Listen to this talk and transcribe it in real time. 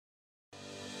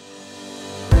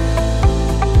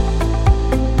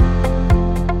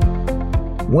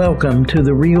Welcome to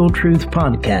the Real Truth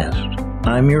Podcast.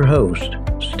 I'm your host,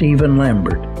 Stephen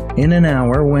Lambert. In an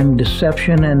hour when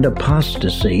deception and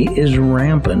apostasy is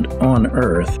rampant on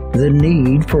earth, the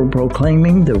need for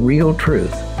proclaiming the real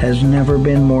truth has never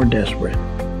been more desperate.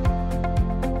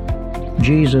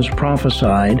 Jesus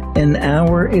prophesied, "An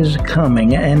hour is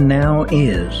coming and now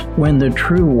is, when the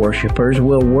true worshipers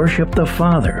will worship the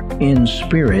Father in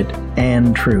spirit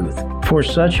and truth. For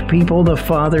such people the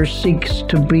Father seeks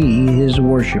to be His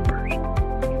worshipers."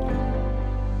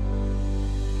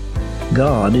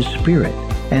 God is spirit,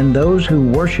 and those who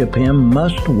worship Him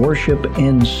must worship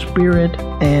in spirit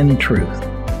and truth.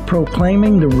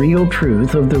 Proclaiming the real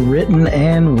truth of the written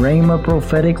and Rhema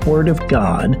prophetic Word of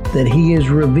God that He is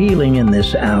revealing in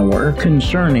this hour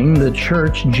concerning the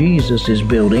church Jesus is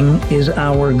building is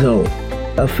our goal.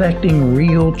 Affecting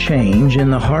real change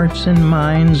in the hearts and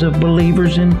minds of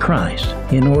believers in Christ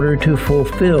in order to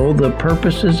fulfill the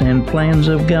purposes and plans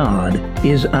of God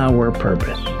is our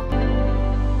purpose.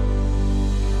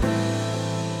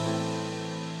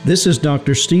 This is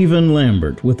Dr. Stephen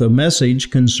Lambert with a message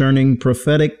concerning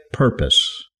prophetic purpose.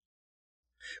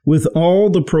 With all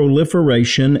the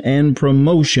proliferation and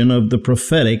promotion of the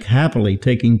prophetic happily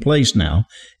taking place now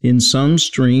in some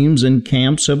streams and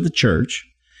camps of the church,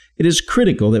 it is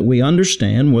critical that we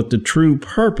understand what the true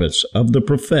purpose of the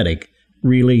prophetic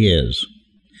really is.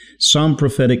 Some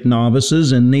prophetic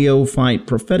novices and neophyte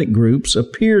prophetic groups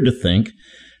appear to think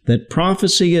that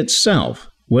prophecy itself,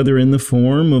 whether in the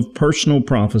form of personal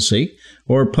prophecy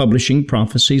or publishing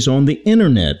prophecies on the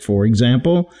internet, for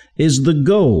example, is the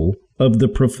goal of the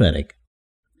prophetic.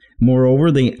 Moreover,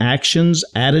 the actions,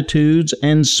 attitudes,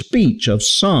 and speech of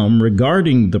some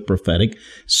regarding the prophetic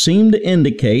seem to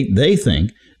indicate they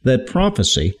think that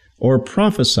prophecy or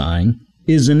prophesying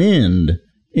is an end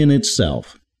in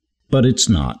itself, but it's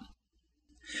not.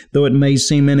 Though it may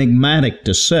seem enigmatic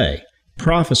to say,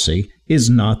 prophecy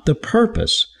is not the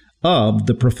purpose of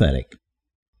the prophetic.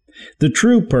 The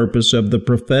true purpose of the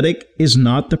prophetic is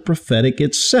not the prophetic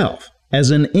itself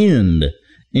as an end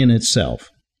in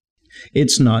itself.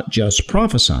 It's not just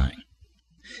prophesying.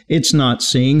 It's not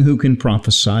seeing who can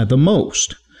prophesy the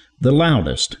most, the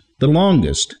loudest, the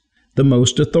longest, the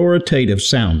most authoritative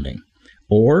sounding,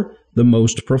 or the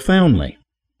most profoundly.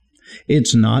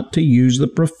 It's not to use the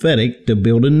prophetic to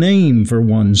build a name for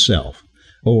oneself,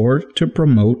 or to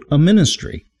promote a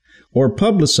ministry, or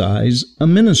publicize a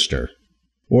minister,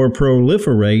 or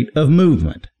proliferate a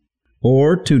movement,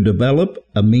 or to develop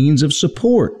a means of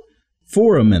support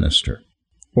for a minister,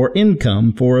 or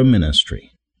income for a ministry,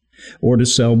 or to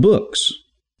sell books,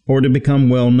 or to become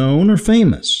well-known or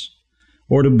famous,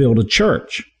 or to build a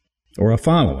church, or a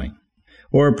following,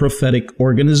 or a prophetic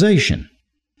organization,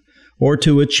 or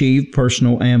to achieve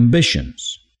personal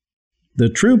ambitions. The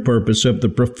true purpose of the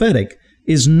prophetic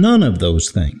is none of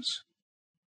those things.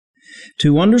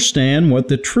 To understand what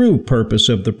the true purpose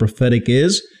of the prophetic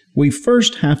is, we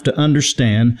first have to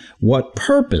understand what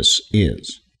purpose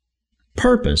is.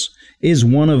 Purpose is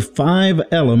one of 5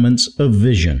 elements of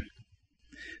vision.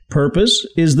 Purpose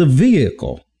is the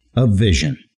vehicle of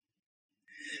vision.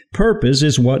 Purpose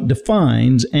is what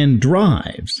defines and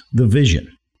drives the vision.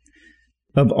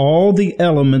 Of all the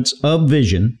elements of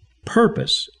vision,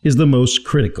 purpose is the most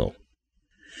critical.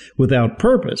 Without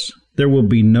purpose, there will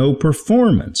be no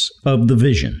performance of the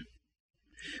vision.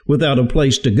 Without a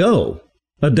place to go,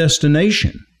 a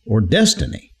destination, or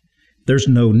destiny, there's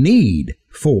no need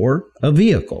for a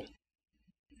vehicle.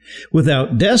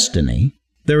 Without destiny,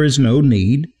 there is no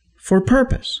need for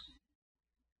purpose.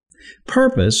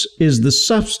 Purpose is the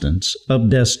substance of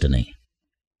destiny.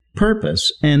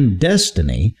 Purpose and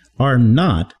destiny are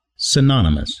not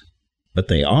synonymous, but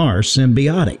they are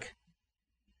symbiotic.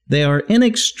 They are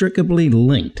inextricably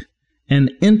linked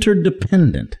and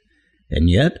interdependent,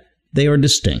 and yet they are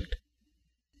distinct.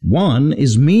 One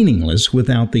is meaningless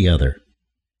without the other.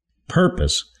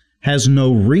 Purpose has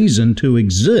no reason to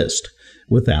exist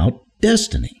without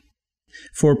destiny,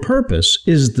 for purpose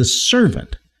is the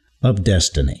servant of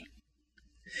destiny.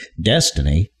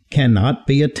 Destiny cannot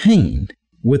be attained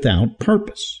without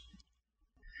purpose.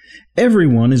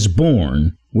 Everyone is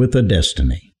born with a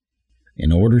destiny.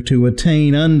 In order to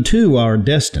attain unto our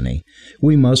destiny,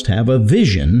 we must have a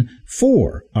vision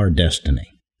for our destiny.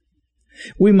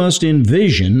 We must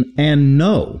envision and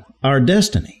know our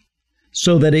destiny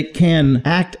so that it can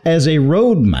act as a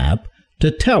roadmap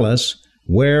to tell us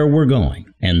where we're going.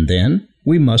 And then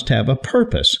we must have a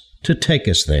purpose to take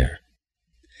us there.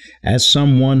 As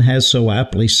someone has so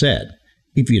aptly said,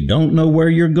 if you don't know where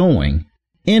you're going,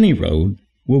 any road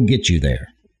will get you there.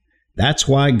 That's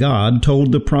why God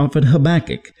told the prophet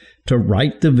Habakkuk to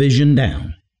write the vision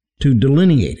down, to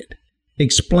delineate it,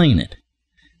 explain it,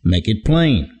 make it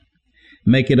plain,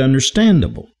 make it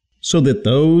understandable, so that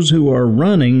those who are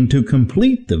running to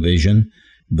complete the vision,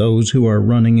 those who are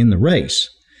running in the race,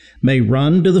 may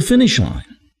run to the finish line.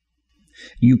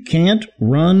 You can't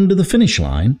run to the finish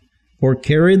line or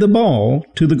carry the ball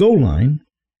to the goal line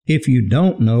if you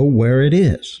don't know where it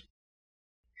is.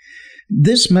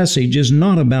 This message is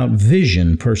not about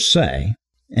vision per se,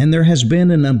 and there has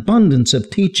been an abundance of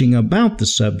teaching about the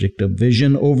subject of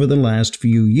vision over the last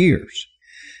few years.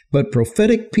 But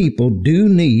prophetic people do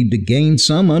need to gain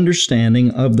some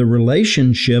understanding of the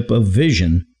relationship of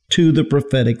vision to the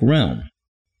prophetic realm.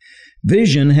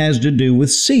 Vision has to do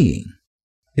with seeing.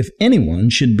 If anyone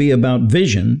should be about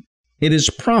vision, it is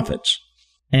prophets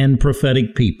and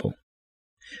prophetic people.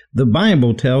 The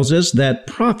Bible tells us that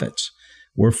prophets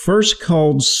were first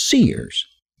called seers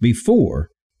before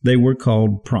they were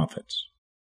called prophets.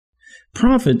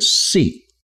 Prophets see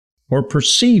or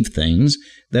perceive things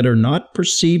that are not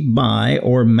perceived by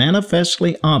or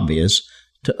manifestly obvious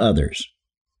to others.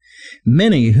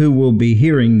 Many who will be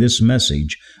hearing this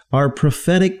message are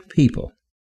prophetic people.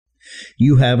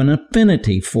 You have an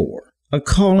affinity for, a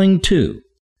calling to,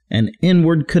 an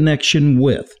inward connection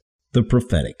with the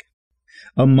prophetic.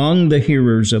 Among the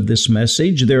hearers of this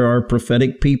message, there are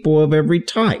prophetic people of every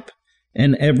type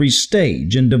and every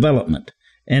stage in development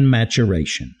and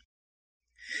maturation.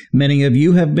 Many of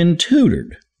you have been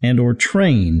tutored and or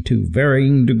trained to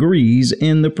varying degrees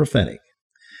in the prophetic.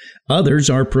 Others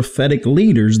are prophetic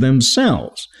leaders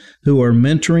themselves who are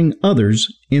mentoring others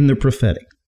in the prophetic.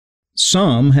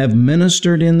 Some have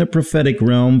ministered in the prophetic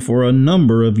realm for a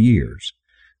number of years,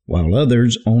 while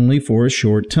others only for a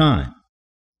short time.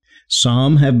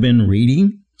 Some have been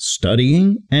reading,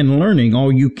 studying, and learning all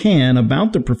you can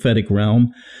about the prophetic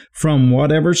realm from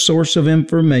whatever source of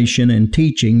information and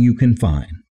teaching you can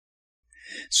find.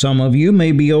 Some of you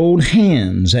may be old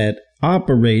hands at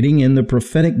operating in the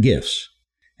prophetic gifts,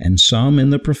 and some in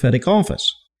the prophetic office,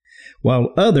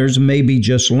 while others may be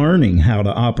just learning how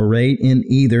to operate in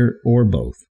either or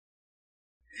both.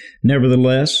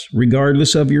 Nevertheless,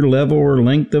 regardless of your level or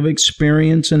length of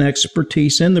experience and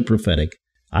expertise in the prophetic,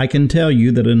 I can tell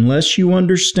you that unless you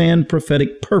understand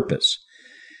prophetic purpose,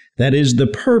 that is the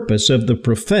purpose of the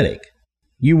prophetic,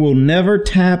 you will never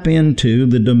tap into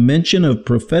the dimension of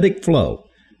prophetic flow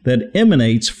that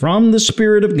emanates from the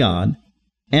Spirit of God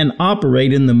and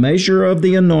operate in the measure of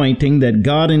the anointing that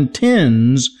God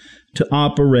intends to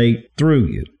operate through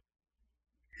you.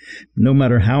 No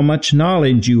matter how much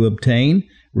knowledge you obtain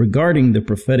regarding the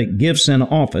prophetic gifts and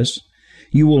office,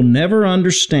 you will never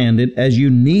understand it as you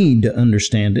need to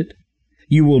understand it.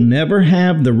 You will never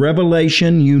have the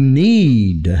revelation you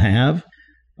need to have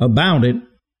about it.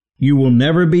 You will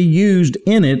never be used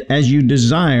in it as you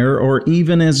desire or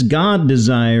even as God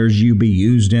desires you be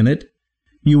used in it.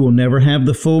 You will never have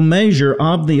the full measure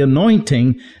of the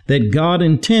anointing that God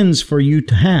intends for you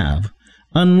to have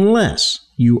unless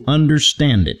you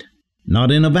understand it, not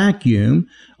in a vacuum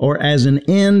or as an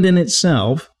end in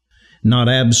itself, not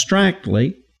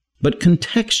abstractly, but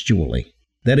contextually,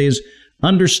 that is,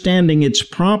 understanding its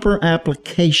proper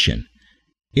application,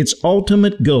 its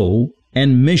ultimate goal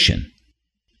and mission,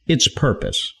 its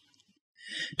purpose.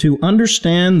 To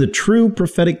understand the true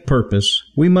prophetic purpose,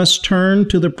 we must turn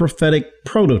to the prophetic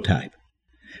prototype,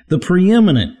 the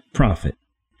preeminent prophet,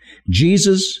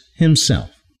 Jesus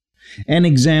himself, and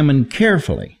examine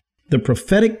carefully the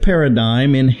prophetic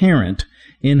paradigm inherent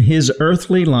in his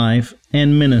earthly life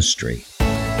and ministry.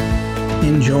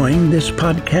 Enjoying this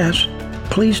podcast?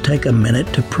 Please take a minute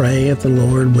to pray if the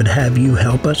Lord would have you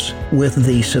help us with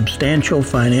the substantial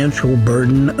financial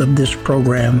burden of this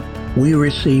program. We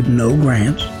receive no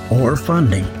grants or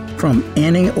funding from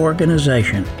any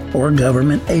organization or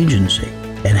government agency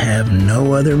and have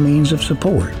no other means of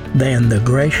support than the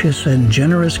gracious and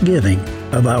generous giving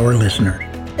of our listeners.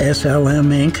 SLM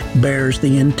Inc. bears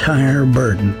the entire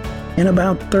burden. In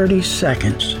about 30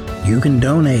 seconds, you can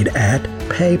donate at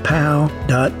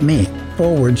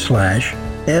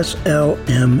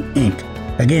paypal.me/SLM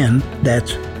Inc. Again,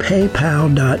 that's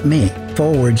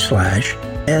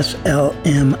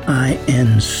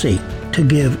paypal.me/SLMINC to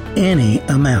give any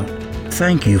amount.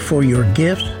 Thank you for your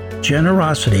gifts,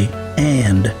 generosity,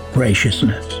 and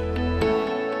graciousness.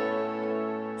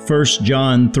 1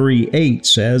 John 3:8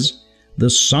 says, "The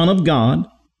Son of God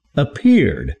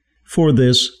appeared for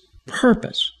this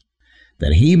purpose,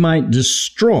 that he might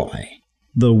destroy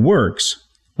the works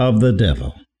of the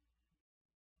devil."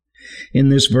 In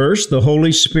this verse, the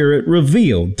Holy Spirit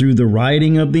revealed through the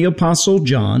writing of the Apostle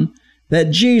John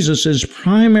that Jesus'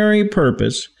 primary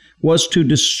purpose was to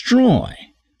destroy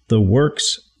the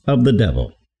works of the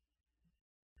devil.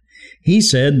 He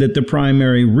said that the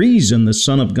primary reason the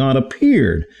Son of God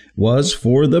appeared was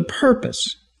for the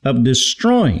purpose of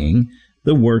destroying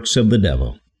the works of the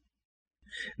devil.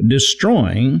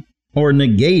 Destroying or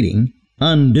negating,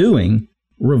 undoing,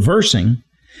 reversing,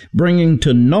 bringing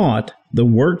to naught the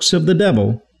works of the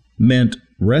devil meant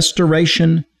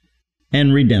restoration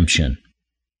and redemption.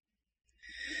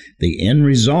 The end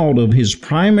result of his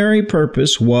primary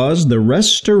purpose was the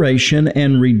restoration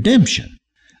and redemption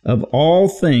of all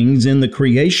things in the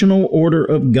creational order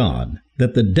of God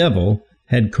that the devil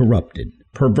had corrupted,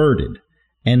 perverted,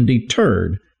 and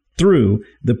deterred through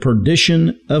the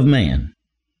perdition of man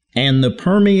and the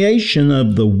permeation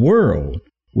of the world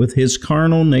with his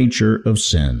carnal nature of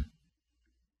sin.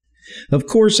 Of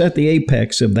course, at the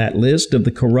apex of that list of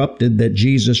the corrupted that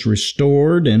Jesus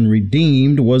restored and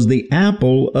redeemed was the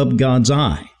apple of God's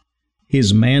eye,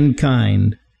 his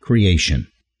mankind creation.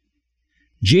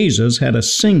 Jesus had a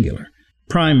singular,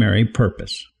 primary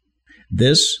purpose.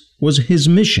 This was his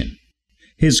mission,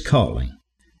 his calling,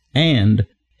 and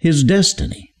his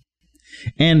destiny.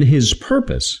 And his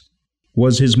purpose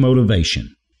was his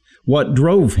motivation, what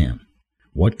drove him,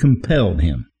 what compelled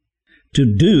him to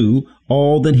do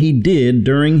all that he did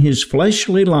during his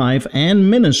fleshly life and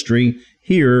ministry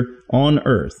here on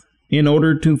earth in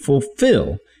order to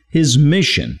fulfill his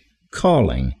mission,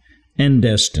 calling, and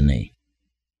destiny.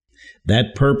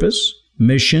 That purpose,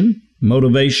 mission,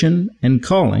 motivation, and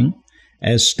calling,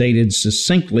 as stated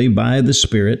succinctly by the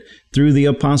Spirit through the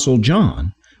Apostle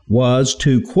John, was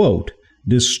to, quote,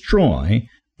 destroy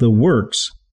the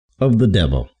works of the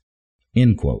devil,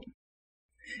 end quote.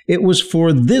 It was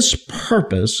for this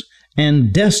purpose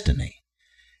and destiny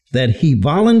that he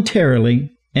voluntarily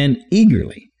and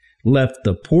eagerly left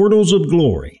the portals of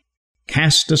glory,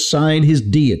 cast aside his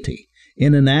deity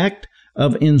in an act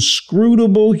of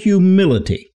inscrutable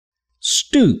humility,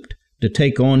 stooped to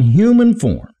take on human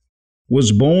form,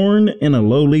 was born in a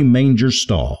lowly manger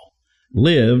stall,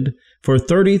 lived for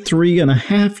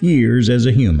 33.5 years as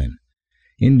a human,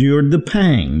 endured the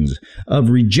pangs of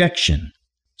rejection,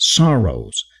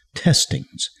 sorrows,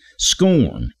 testings,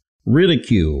 scorn,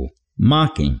 ridicule,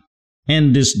 mocking,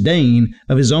 and disdain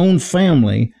of his own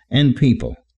family and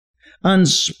people,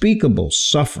 unspeakable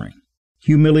suffering,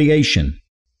 humiliation,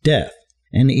 death,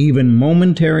 and even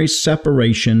momentary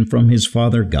separation from his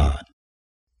Father God.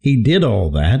 He did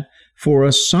all that for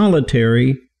a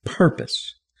solitary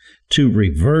purpose, to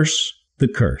reverse the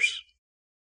curse,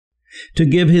 to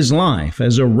give his life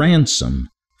as a ransom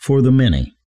for the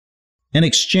many, an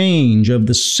exchange of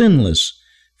the sinless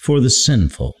for the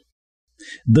sinful,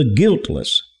 the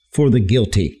guiltless for the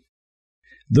guilty,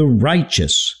 the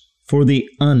righteous for the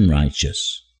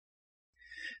unrighteous.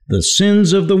 The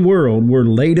sins of the world were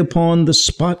laid upon the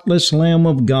spotless Lamb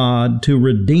of God to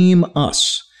redeem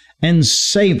us and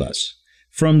save us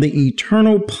from the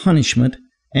eternal punishment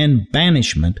and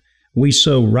banishment we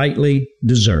so rightly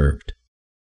deserved.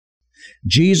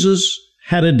 Jesus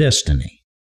had a destiny.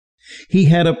 He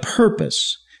had a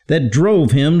purpose that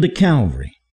drove him to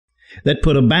Calvary, that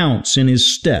put a bounce in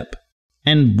his step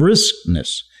and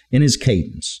briskness in his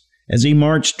cadence as he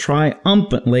marched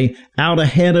triumphantly out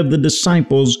ahead of the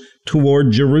disciples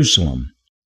toward Jerusalem,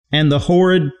 and the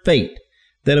horrid fate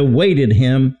that awaited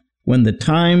him when the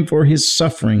time for his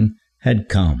suffering had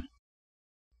come.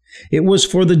 It was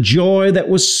for the joy that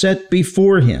was set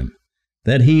before him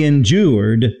that he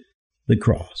endured the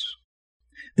cross.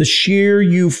 The sheer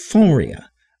euphoria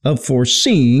of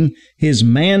foreseeing his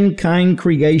mankind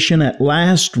creation at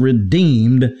last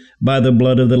redeemed by the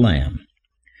blood of the Lamb,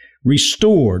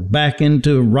 restored back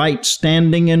into right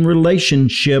standing and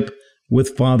relationship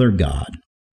with Father God.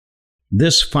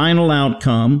 This final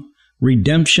outcome,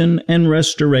 redemption and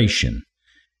restoration,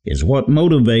 is what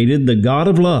motivated the God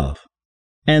of love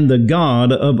and the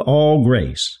God of all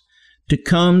grace to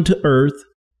come to earth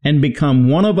and become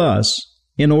one of us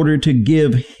in order to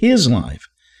give his life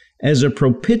as a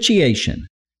propitiation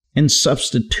and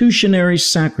substitutionary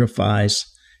sacrifice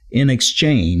in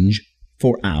exchange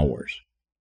for ours.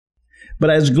 But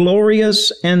as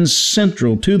glorious and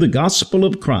central to the gospel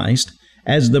of Christ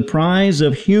as the prize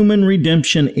of human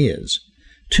redemption is,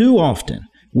 too often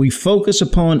we focus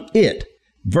upon it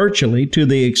virtually to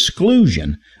the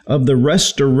exclusion of the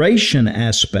restoration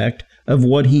aspect of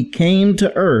what he came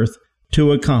to earth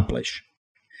to accomplish.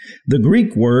 The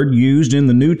Greek word used in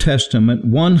the New Testament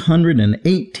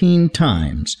 118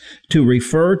 times to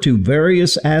refer to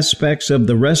various aspects of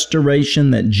the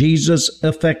restoration that Jesus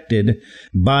effected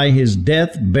by his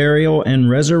death, burial, and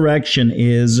resurrection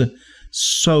is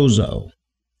sozo,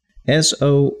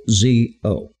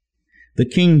 S-O-Z-O. The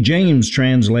King James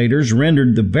translators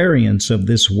rendered the variants of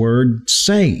this word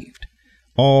saved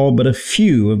all but a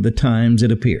few of the times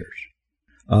it appears.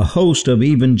 A host of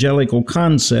evangelical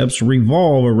concepts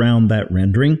revolve around that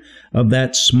rendering of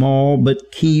that small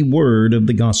but key word of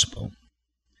the gospel.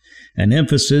 An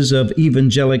emphasis of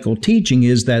evangelical teaching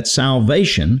is that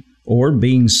salvation, or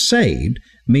being saved,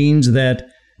 means that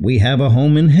we have a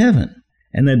home in heaven,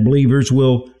 and that believers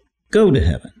will go to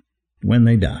heaven when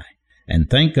they die. And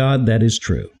thank God that is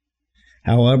true.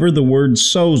 However, the word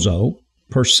sozo,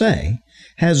 per se,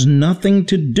 has nothing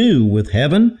to do with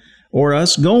heaven or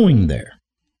us going there.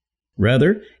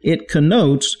 Rather, it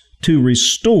connotes to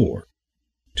restore,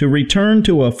 to return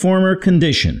to a former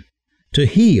condition, to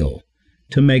heal,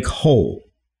 to make whole.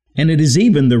 And it is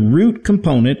even the root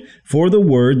component for the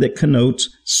word that connotes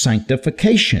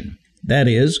sanctification, that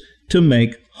is, to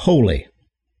make holy.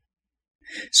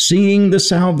 Seeing the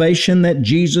salvation that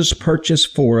Jesus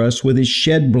purchased for us with His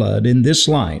shed blood in this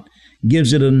light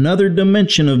gives it another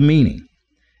dimension of meaning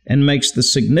and makes the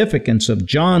significance of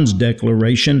John's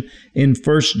declaration in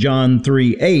 1 John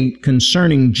 3:8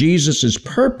 concerning Jesus'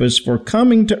 purpose for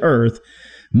coming to earth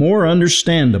more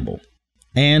understandable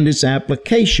and its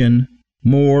application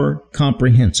more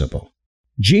comprehensible.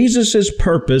 Jesus'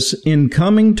 purpose in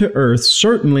coming to earth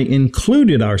certainly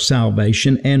included our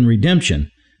salvation and redemption,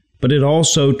 but it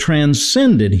also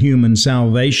transcended human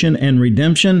salvation and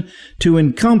redemption to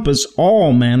encompass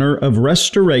all manner of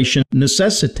restoration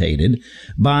necessitated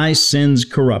by sin's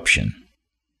corruption.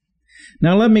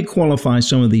 Now let me qualify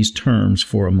some of these terms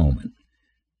for a moment.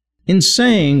 In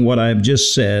saying what I have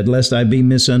just said, lest I be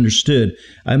misunderstood,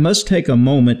 I must take a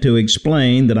moment to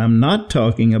explain that I'm not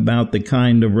talking about the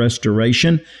kind of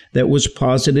restoration that was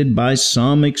posited by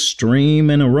some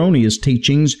extreme and erroneous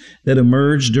teachings that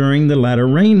emerged during the latter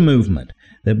rain movement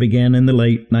that began in the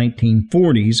late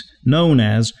 1940s, known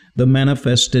as the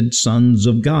Manifested Sons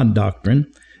of God doctrine,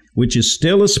 which is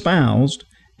still espoused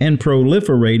and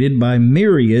proliferated by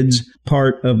myriads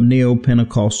part of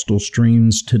neo-Pentecostal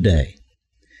streams today.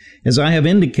 As I have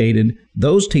indicated,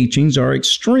 those teachings are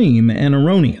extreme and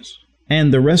erroneous,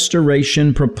 and the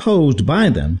restoration proposed by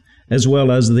them, as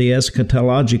well as the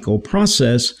eschatological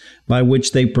process by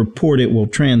which they purport it will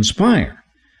transpire,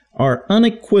 are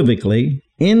unequivocally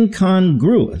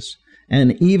incongruous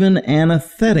and even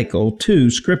antithetical to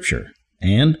Scripture,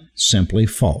 and simply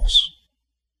false.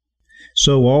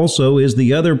 So also is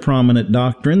the other prominent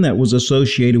doctrine that was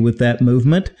associated with that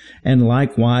movement and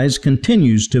likewise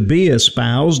continues to be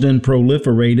espoused and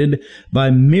proliferated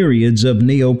by myriads of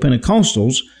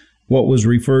neo-Pentecostals, what was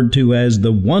referred to as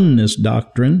the oneness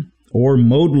doctrine, or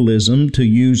modalism to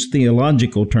use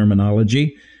theological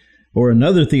terminology, or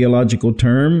another theological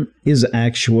term is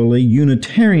actually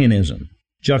Unitarianism,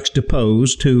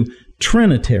 juxtaposed to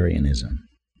Trinitarianism.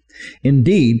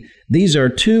 Indeed, these are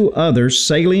two other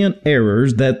salient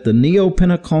errors that the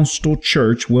neo-Pentecostal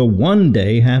church will one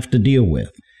day have to deal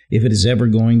with if it is ever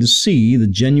going to see the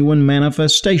genuine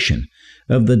manifestation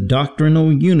of the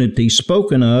doctrinal unity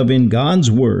spoken of in God's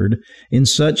Word in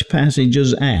such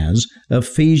passages as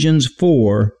Ephesians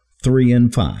 4:3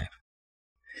 and 5.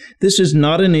 This is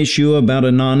not an issue about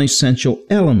a non-essential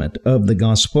element of the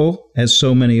gospel, as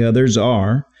so many others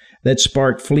are, that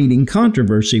spark fleeting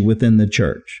controversy within the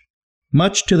church.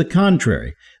 Much to the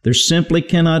contrary, there simply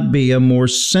cannot be a more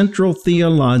central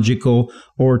theological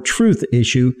or truth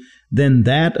issue than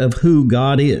that of who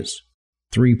God is.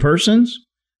 3 persons,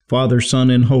 Father, Son,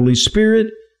 and Holy Spirit,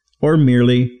 or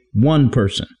merely one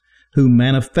person who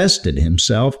manifested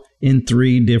Himself in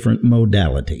 3 different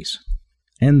modalities.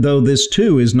 And though this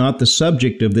too is not the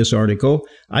subject of this article,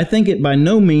 I think it by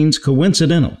no means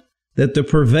coincidental that the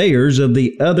purveyors of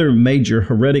the other major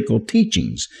heretical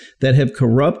teachings that have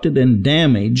corrupted and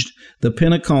damaged the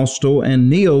Pentecostal and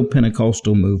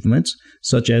neo-Pentecostal movements,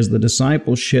 such as the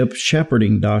discipleship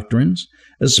shepherding doctrines,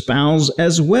 espouse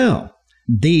as well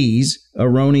these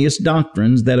erroneous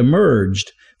doctrines that emerged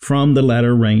from the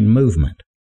latter rain movement.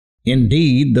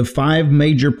 Indeed, the 5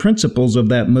 major principles of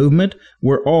that movement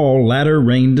were all latter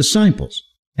rain disciples,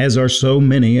 as are so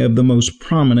many of the most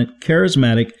prominent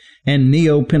charismatic and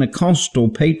neo-Pentecostal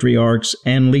patriarchs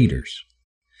and leaders.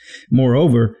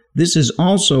 Moreover, this is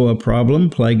also a problem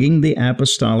plaguing the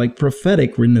apostolic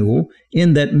prophetic renewal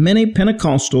in that many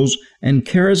Pentecostals and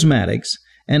charismatics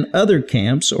and other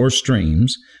camps or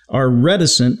streams are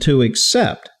reticent to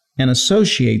accept and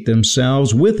associate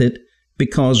themselves with it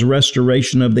because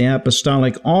restoration of the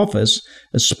apostolic office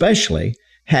especially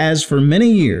has for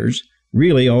many years,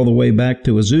 really all the way back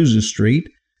to Azusa Street,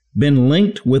 been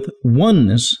linked with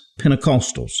oneness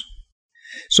Pentecostals.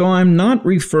 So I'm not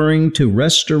referring to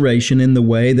restoration in the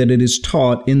way that it is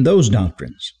taught in those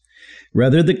doctrines.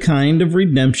 Rather, the kind of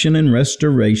redemption and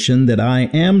restoration that I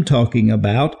am talking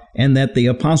about and that the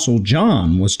Apostle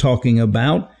John was talking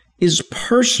about is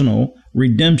personal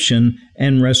redemption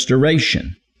and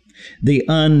restoration. The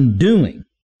undoing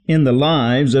in the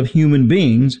lives of human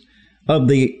beings of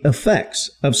the effects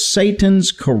of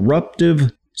Satan's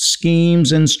corruptive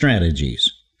schemes and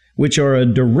strategies, which are a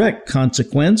direct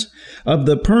consequence of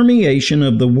the permeation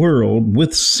of the world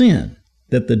with sin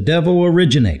that the devil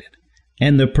originated,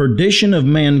 and the perdition of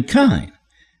mankind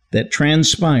that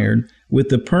transpired with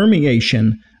the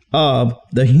permeation of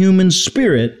the human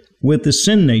spirit with the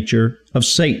sin nature of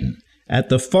Satan at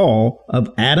the fall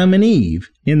of Adam and Eve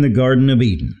in the Garden of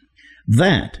Eden.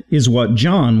 That is what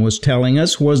John was telling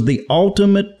us was the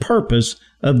ultimate purpose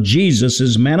of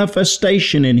Jesus'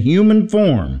 manifestation in human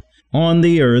form on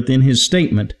the earth in his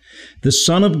statement, "The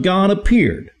Son of God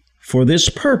appeared for this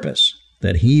purpose,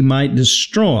 that he might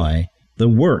destroy the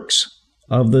works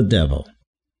of the devil."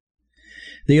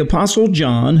 The Apostle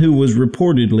John, who was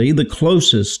reportedly the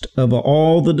closest of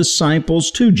all the disciples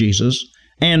to Jesus,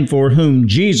 and for whom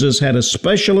Jesus had a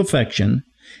special affection,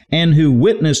 and who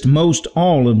witnessed most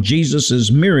all of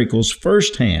Jesus' miracles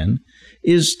firsthand,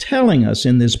 is telling us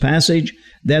in this passage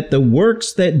that the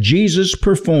works that Jesus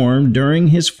performed during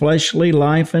his fleshly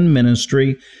life and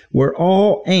ministry were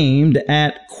all aimed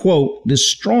at, quote,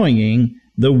 destroying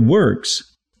the works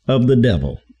of the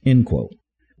devil, end quote.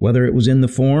 Whether it was in the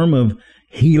form of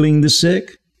healing the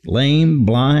sick, lame,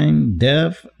 blind,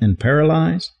 deaf, and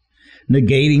paralyzed,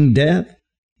 negating death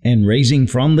and raising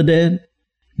from the dead,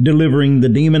 delivering the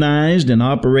demonized and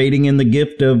operating in the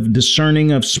gift of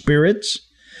discerning of spirits,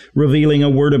 revealing a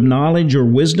word of knowledge or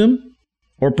wisdom,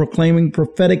 or proclaiming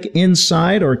prophetic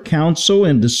insight or counsel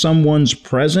into someone's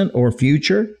present or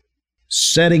future,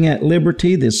 setting at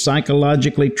liberty the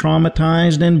psychologically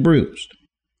traumatized and bruised.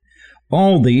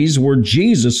 All these were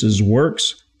Jesus'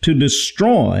 works to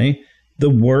destroy the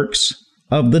works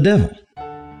of the devil.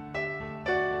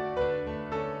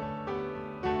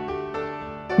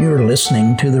 You're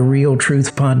listening to the Real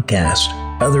Truth Podcast.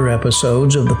 Other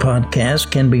episodes of the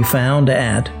podcast can be found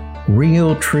at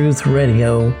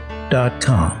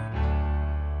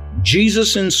realtruthradio.com.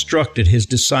 Jesus instructed his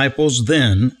disciples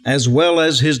then, as well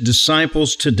as his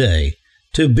disciples today,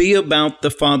 to be about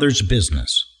the Father's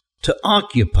business, to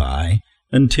occupy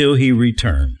until he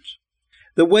returns.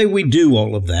 The way we do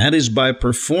all of that is by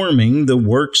performing the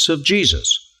works of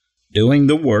Jesus, doing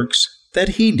the works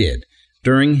that he did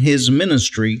during his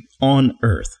ministry on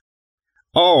earth.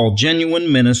 All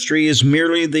genuine ministry is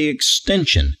merely the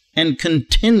extension and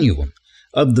continuum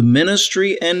of the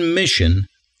ministry and mission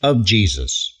of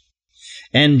Jesus.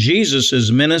 And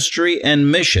Jesus' ministry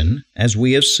and mission, as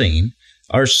we have seen,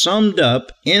 are summed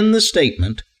up in the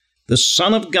statement, "The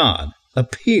Son of God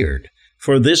appeared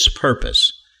for this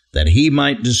purpose, that he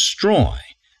might destroy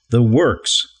the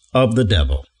works of the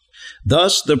devil."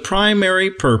 Thus, the primary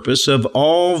purpose of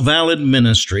all valid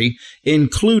ministry,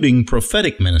 including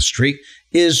prophetic ministry,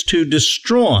 is to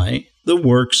destroy the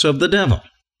works of the devil.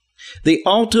 The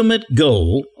ultimate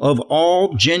goal of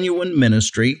all genuine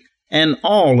ministry and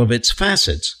all of its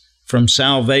facets, from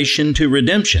salvation to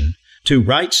redemption, to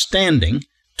right standing,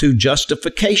 to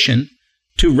justification,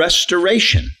 to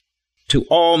restoration, to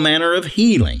all manner of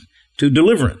healing, to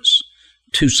deliverance,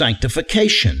 to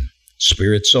sanctification,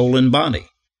 spirit, soul, and body,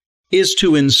 is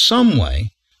to in some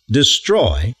way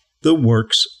destroy the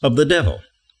works of the devil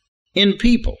in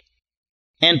people,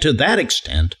 and to that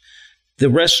extent, the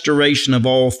restoration of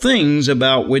all things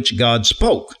about which God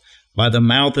spoke by the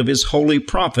mouth of his holy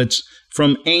prophets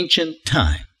from ancient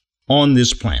time on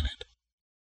this planet.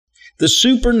 The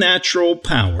supernatural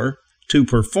power to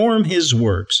perform his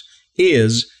works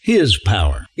is his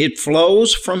power. It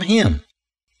flows from him,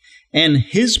 and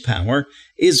his power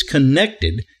is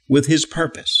connected with his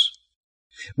purpose.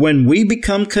 When we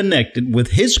become connected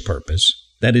with his purpose,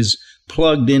 that is,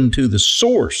 plugged into the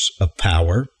source of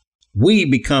power, we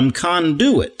become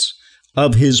conduits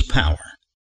of his power.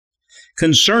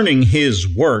 Concerning his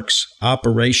works,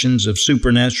 operations of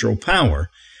supernatural power,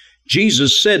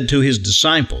 Jesus said to his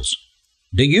disciples,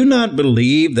 "Do you not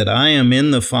believe that I am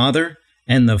in the Father,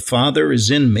 and the Father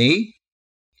is in me?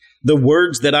 The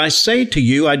words that I say to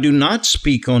you, I do not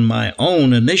speak on my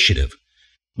own initiative,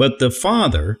 but the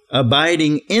Father,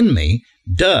 abiding in me,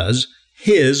 does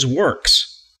his works.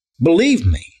 Believe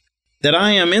me, that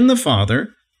I am in the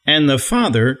Father, and the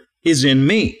Father is in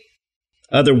me.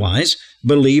 Otherwise,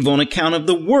 believe on account of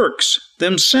the works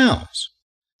themselves.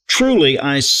 Truly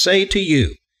I say to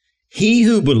you, he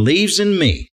who believes in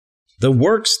me, the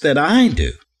works that I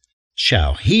do,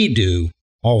 shall he do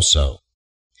also.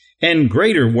 And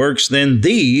greater works than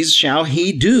these shall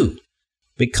he do,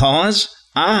 because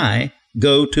I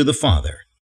go to the Father.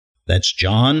 That's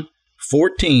John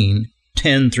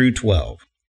 14:10 through 12.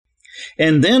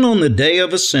 And then on the day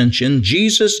of ascension,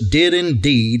 Jesus did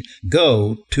indeed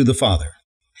go to the Father,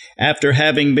 after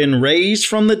having been raised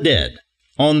from the dead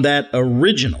on that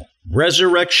original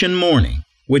resurrection morning,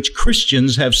 which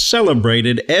Christians have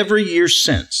celebrated every year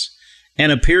since,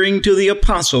 and appearing to the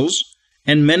apostles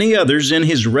and many others in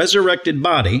his resurrected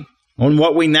body on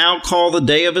what we now call the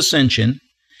day of ascension.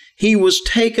 He was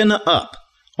taken up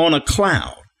on a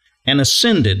cloud and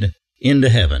ascended into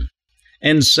heaven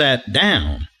and sat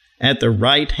down at the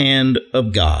right hand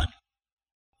of God.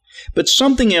 But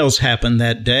something else happened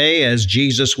that day as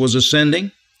Jesus was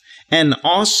ascending, an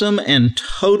awesome and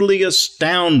totally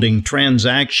astounding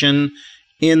transaction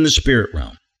in the spirit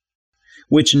realm,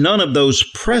 which none of those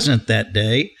present that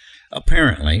day,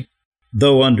 apparently,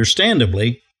 though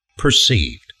understandably,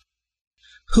 perceived.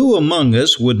 Who among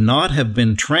us would not have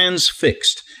been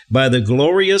transfixed by the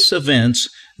glorious events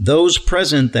those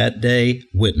present that day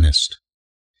witnessed?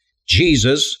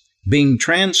 Jesus being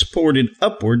transported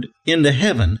upward into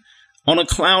heaven on a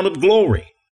cloud of glory,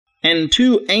 and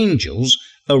two angels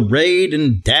arrayed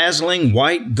in dazzling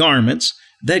white garments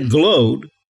that glowed,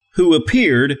 who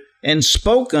appeared and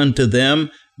spoke unto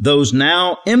them those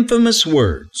now infamous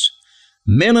words,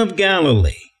 Men of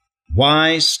Galilee,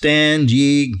 why stand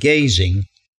ye gazing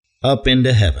up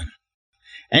into heaven?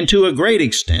 And to a great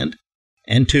extent,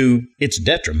 and to its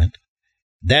detriment,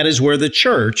 that is where the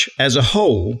church as a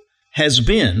whole has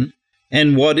been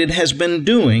and what it has been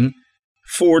doing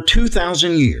for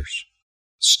 2,000 years,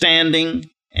 standing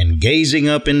and gazing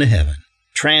up into heaven,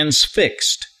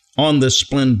 transfixed on the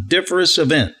splendiferous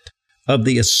event of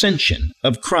the ascension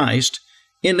of Christ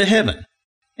into heaven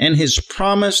and his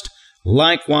promised,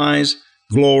 likewise,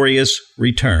 glorious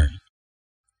return.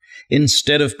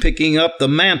 Instead of picking up the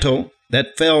mantle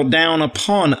that fell down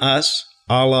upon us,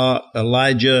 a la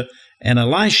Elijah and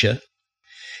Elisha,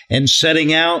 and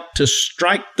setting out to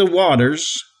strike the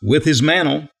waters with his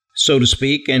mantle, so to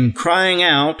speak, and crying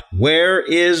out, Where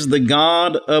is the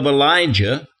God of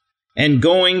Elijah? And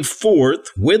going forth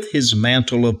with his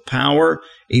mantle of power,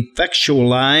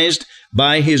 effectualized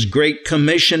by his Great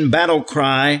Commission battle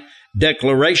cry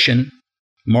declaration,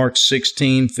 Mark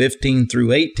 16:15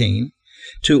 through 18,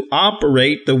 to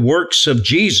operate the works of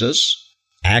Jesus,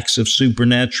 acts of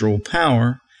supernatural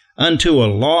power, unto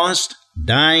a lost,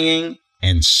 dying,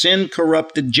 and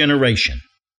sin-corrupted generation.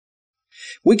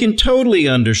 We can totally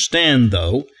understand,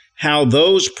 though, how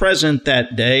those present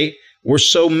that day were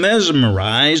so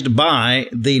mesmerized by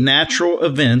the natural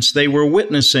events they were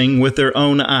witnessing with their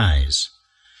own eyes.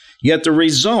 Yet the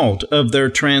result of their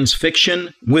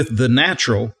transfixion with the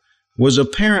natural was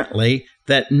apparently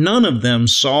that none of them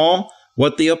saw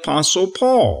what the Apostle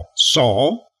Paul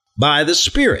saw by the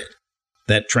Spirit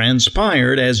that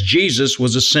transpired as Jesus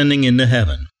was ascending into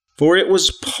heaven. For it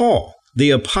was Paul,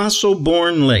 the apostle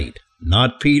born late,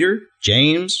 not Peter,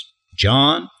 James,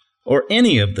 John, or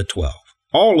any of the 12,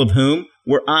 all of whom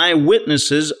were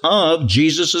eyewitnesses of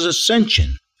Jesus'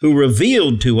 ascension, who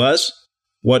revealed to us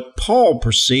what Paul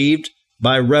perceived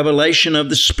by revelation of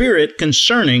the Spirit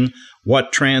concerning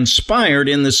what transpired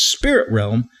in the spirit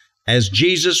realm as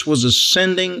Jesus was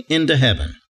ascending into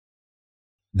heaven.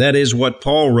 That is what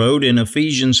Paul wrote in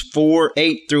Ephesians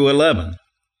 4:8 through 11.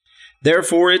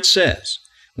 Therefore it says,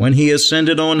 When he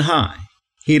ascended on high,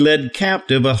 he led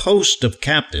captive a host of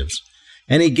captives,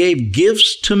 and he gave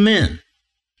gifts to men.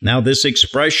 Now this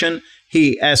expression,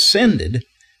 he ascended,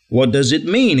 what does it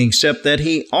mean except that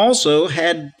he also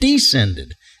had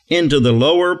descended into the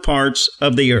lower parts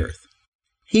of the earth?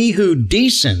 He who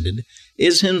descended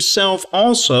is himself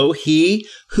also he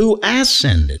who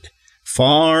ascended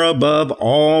far above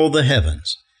all the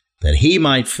heavens, that he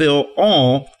might fill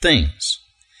all things.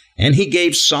 And he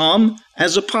gave some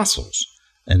as apostles,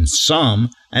 and some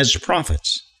as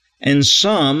prophets, and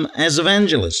some as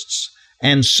evangelists,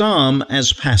 and some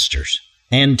as pastors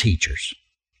and teachers.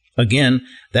 Again,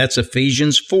 that's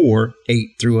Ephesians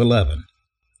 4:8 through 11.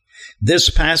 This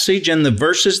passage and the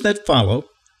verses that follow,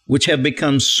 which have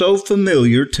become so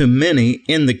familiar to many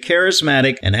in the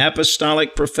charismatic and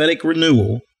apostolic prophetic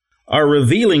renewal, are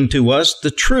revealing to us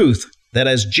the truth that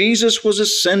as Jesus was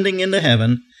ascending into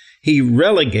heaven, he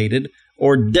relegated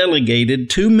or delegated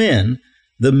to men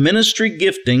the ministry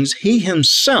giftings he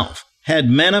himself had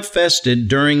manifested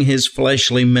during his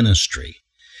fleshly ministry.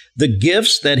 The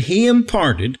gifts that he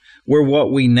imparted were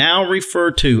what we now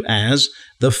refer to as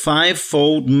the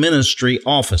fivefold ministry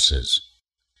offices.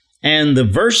 And the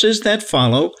verses that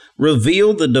follow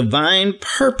reveal the divine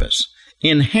purpose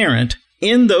inherent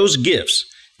in those gifts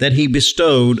that he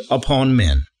bestowed upon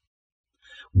men.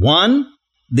 1.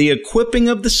 The equipping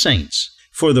of the saints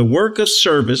for the work of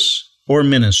service or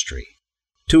ministry,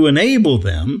 to enable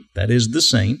them, that is the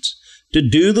saints, to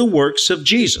do the works of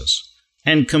Jesus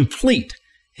and complete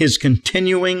his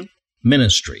continuing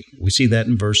ministry. We see that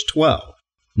in verse 12.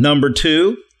 Number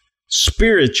 2,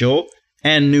 spiritual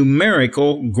and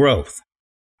numerical growth.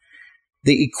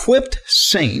 The equipped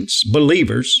saints,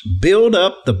 believers, build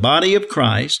up the body of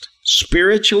Christ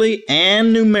spiritually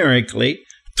and numerically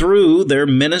through their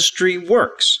ministry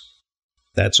works.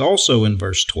 That's also in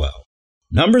verse 12.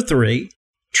 Number 3,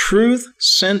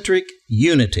 truth-centric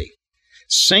unity,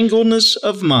 singleness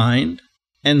of mind,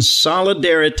 and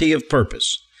solidarity of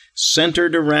purpose,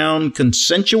 centered around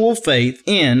consensual faith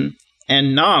in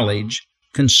and knowledge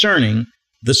concerning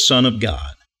the Son of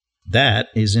God. That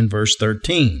is in verse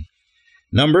 13.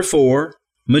 Number 4,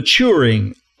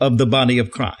 maturing of the body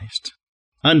of Christ,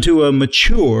 unto a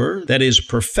mature, that is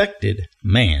perfected,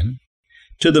 man,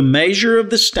 to the measure of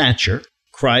the stature,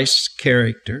 Christ's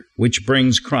character, which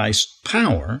brings Christ's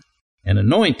power and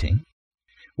anointing,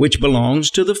 which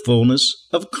belongs to the fullness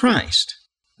of Christ.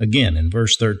 Again, in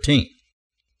verse 13.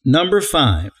 Number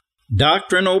 5,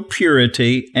 doctrinal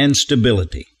purity and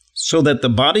stability, so that the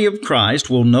body of Christ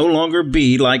will no longer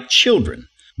be like children,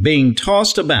 being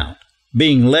tossed about,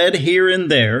 being led here and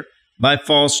there by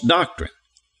false doctrine,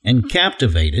 and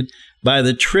captivated by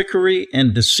the trickery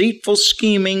and deceitful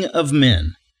scheming of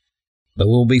men, but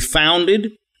will be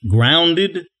founded,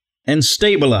 grounded, and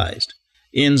stabilized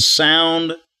in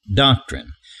sound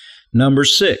doctrine. Number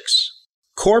 6,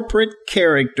 corporate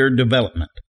character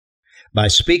development. By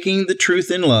speaking the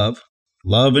truth in love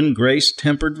and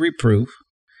grace-tempered reproof,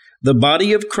 the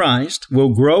body of Christ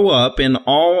will grow up in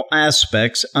all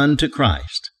aspects unto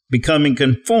Christ, becoming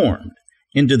conformed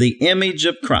into the image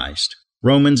of Christ,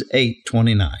 Romans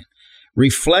 8:29,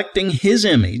 reflecting his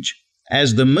image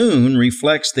as the moon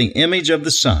reflects the image of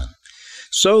the sun,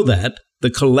 so that the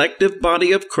collective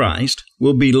body of Christ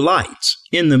will be lights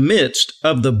in the midst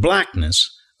of the blackness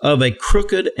of a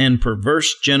crooked and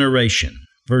perverse generation,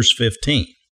 verse 15.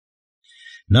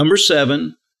 Number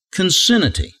 7,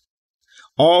 consinity.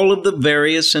 All of the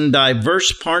various and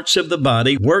diverse parts of the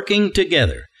body working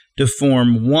together to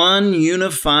form one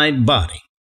unified body,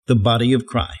 the body of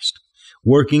Christ,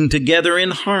 working together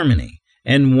in harmony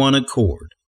and one accord,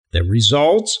 that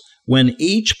results when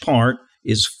each part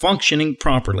is functioning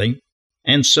properly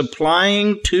and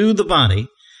supplying to the body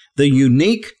the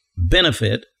unique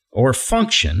benefit or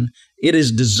function it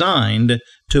is designed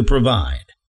to provide.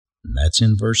 And that's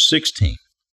in verse 16.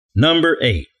 Number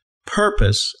 8,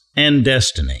 purpose and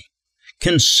destiny.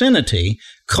 Consinity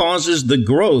causes the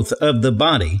growth of the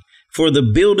body for the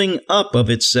building up of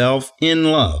itself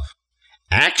in love,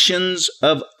 actions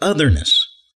of otherness,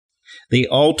 the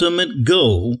ultimate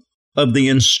goal of the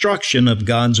instruction of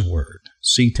God's Word.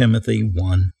 See Timothy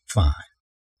 1:5.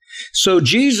 So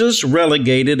Jesus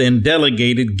relegated and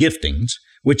delegated giftings,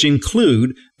 which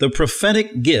include the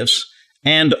prophetic gifts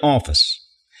and office,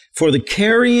 for the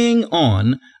carrying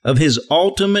on of his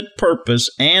ultimate purpose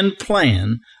and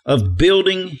plan of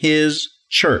building his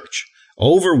church,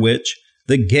 over which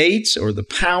the gates or the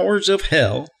powers of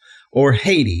hell or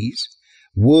Hades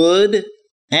would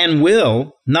and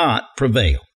will not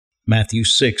prevail. Matthew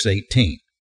 6:18.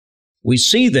 We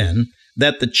see then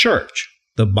that the church,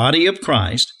 the body of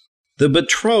Christ, the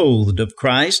betrothed of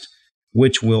Christ,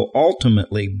 which will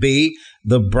ultimately be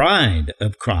the bride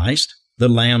of Christ, the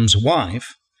Lamb's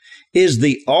wife, is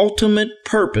the ultimate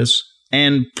purpose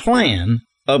and plan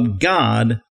of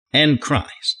God and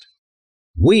Christ.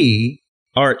 We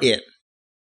are it.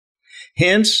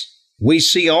 Hence, we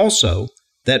see also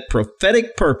that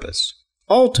prophetic purpose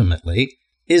ultimately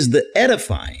is the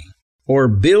edifying or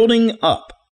building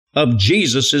up of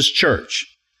Jesus' church.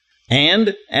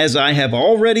 And, as I have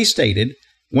already stated,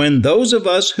 when those of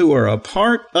us who are a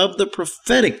part of the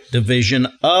prophetic division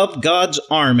of God's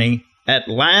army at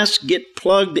last get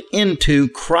plugged into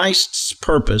Christ's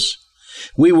purpose,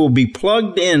 we will be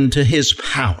plugged into his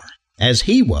power, as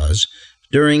he was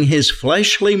during his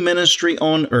fleshly ministry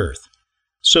on earth,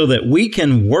 so that we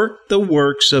can work the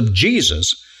works of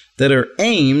Jesus that are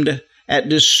aimed at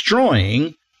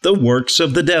destroying the works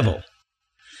of the devil.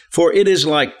 For it is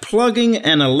like plugging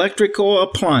an electrical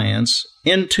appliance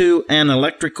into an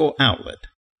electrical outlet,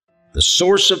 the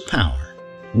source of power,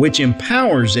 which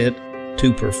empowers it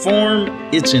to perform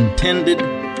its intended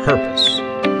purpose.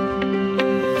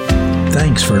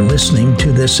 Thanks for listening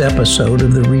to this episode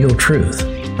of The Real Truth.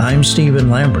 I'm Stephen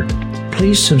Lambert.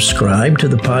 Please subscribe to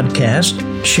the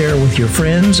podcast, share with your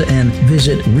friends, and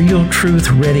visit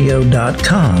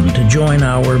realtruthradio.com to join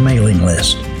our mailing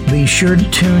list. Be Be sure to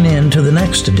tune in to the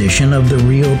next edition of The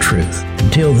Real Truth.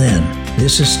 Until then,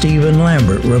 this is Stephen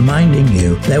Lambert reminding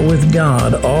you that with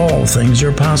God all things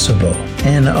are possible,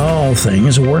 and all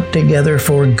things work together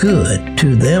for good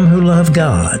to them who love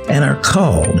God and are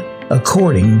called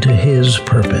according to His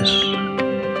purpose.